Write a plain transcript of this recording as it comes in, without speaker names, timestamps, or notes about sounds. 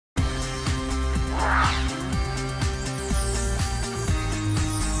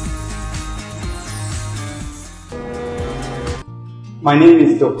My name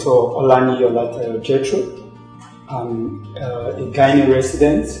is Dr. Olaniyi Olatayo. I'm a gynae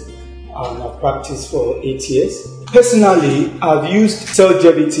resident and I've practiced for 8 years. Personally, I've used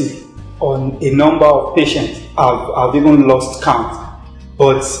Cellgevity on a number of patients. I've even lost count.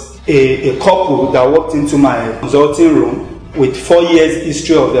 But a couple that walked into my consulting room with 4 years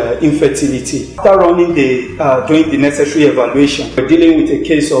history of infertility. After doing the necessary evaluation, we're dealing with a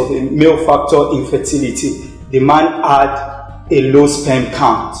case of a male factor infertility. The man had a low sperm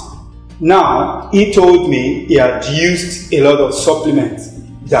count. Now, he told me he had used a lot of supplements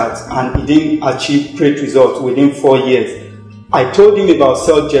and he didn't achieve great results within 4 years. I told him about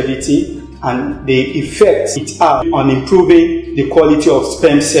Cellgevity and the effect it had on improving the quality of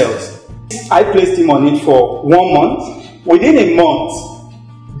sperm cells. I placed him on it for 1 month. Within a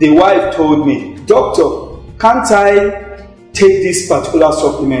month, the wife told me, "Doctor, can't I take this particular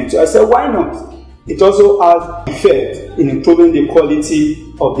supplement?" I said, "Why not? It also has effect in improving the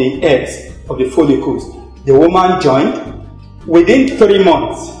quality of the eggs, of the follicles." The woman joined. Within 3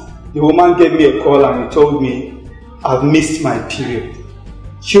 months, the woman gave me a call and told me, "I've missed my period."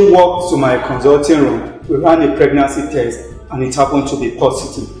 She walked to my consulting room. We ran a pregnancy test and it happened to be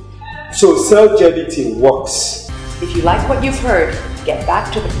positive. So Cellgevity works. If you like what you've heard, get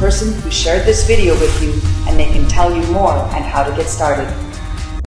back to the person who shared this video with you and they can tell you more on how to get started.